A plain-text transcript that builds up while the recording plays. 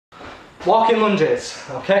Walking lunges,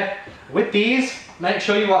 okay? With these, make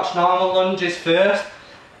sure you watch normal lunges first.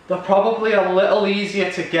 They're probably a little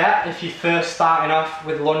easier to get if you're first starting off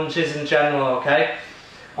with lunges in general, okay?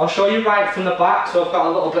 I'll show you right from the back, so I've got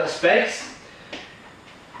a little bit of space.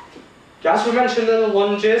 As we mentioned in the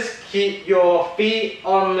lunges, keep your feet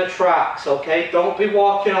on the tracks, okay? Don't be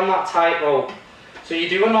walking on that tightrope. So you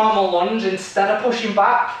do a normal lunge, instead of pushing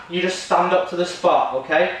back, you just stand up to the spot,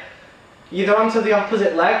 okay? Either onto the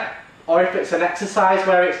opposite leg, or if it's an exercise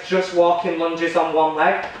where it's just walking lunges on one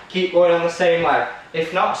leg, keep going on the same leg.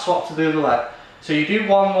 If not, swap to the other leg. So you do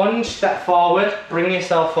one lunge, step forward, bring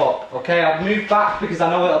yourself up, okay? I'll move back because I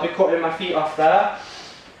know it'll be cutting my feet off there.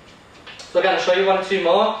 So again, I'll show you 1 or 2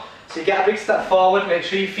 more. So you get a big step forward, make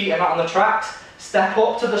sure your feet are not on the tracks. Step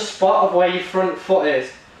up to the spot of where your front foot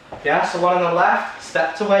is. Yeah, so one on the left,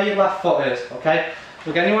 step to where your left foot is, okay?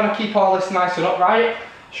 So again, you want to keep all this nice and upright.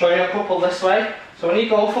 Show you a couple this way. So when you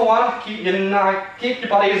go for one, keep your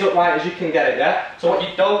body as upright as you can get it, yeah? So what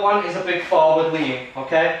you don't want is a big forward lean,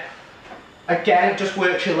 okay? Again, it just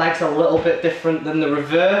works your legs a little bit different than the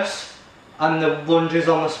reverse and the lunges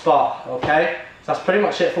on the spot, okay? So that's pretty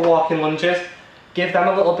much it for walking lunges. Give them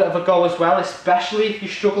a little bit of a go as well, especially if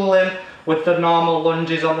you're struggling with the normal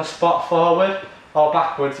lunges on the spot forward or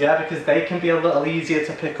backwards, yeah? Because they can be a little easier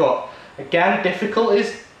to pick up. Again, difficult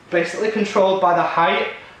is basically controlled by the height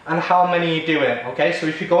and how many you're doing, okay? So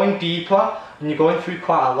if you're going deeper and you're going through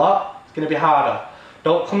quite a lot, it's going to be harder.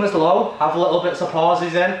 Don't come as low, have little bits of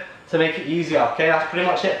pauses in to make it easier, okay? That's pretty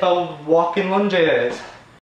much it for walking lunges.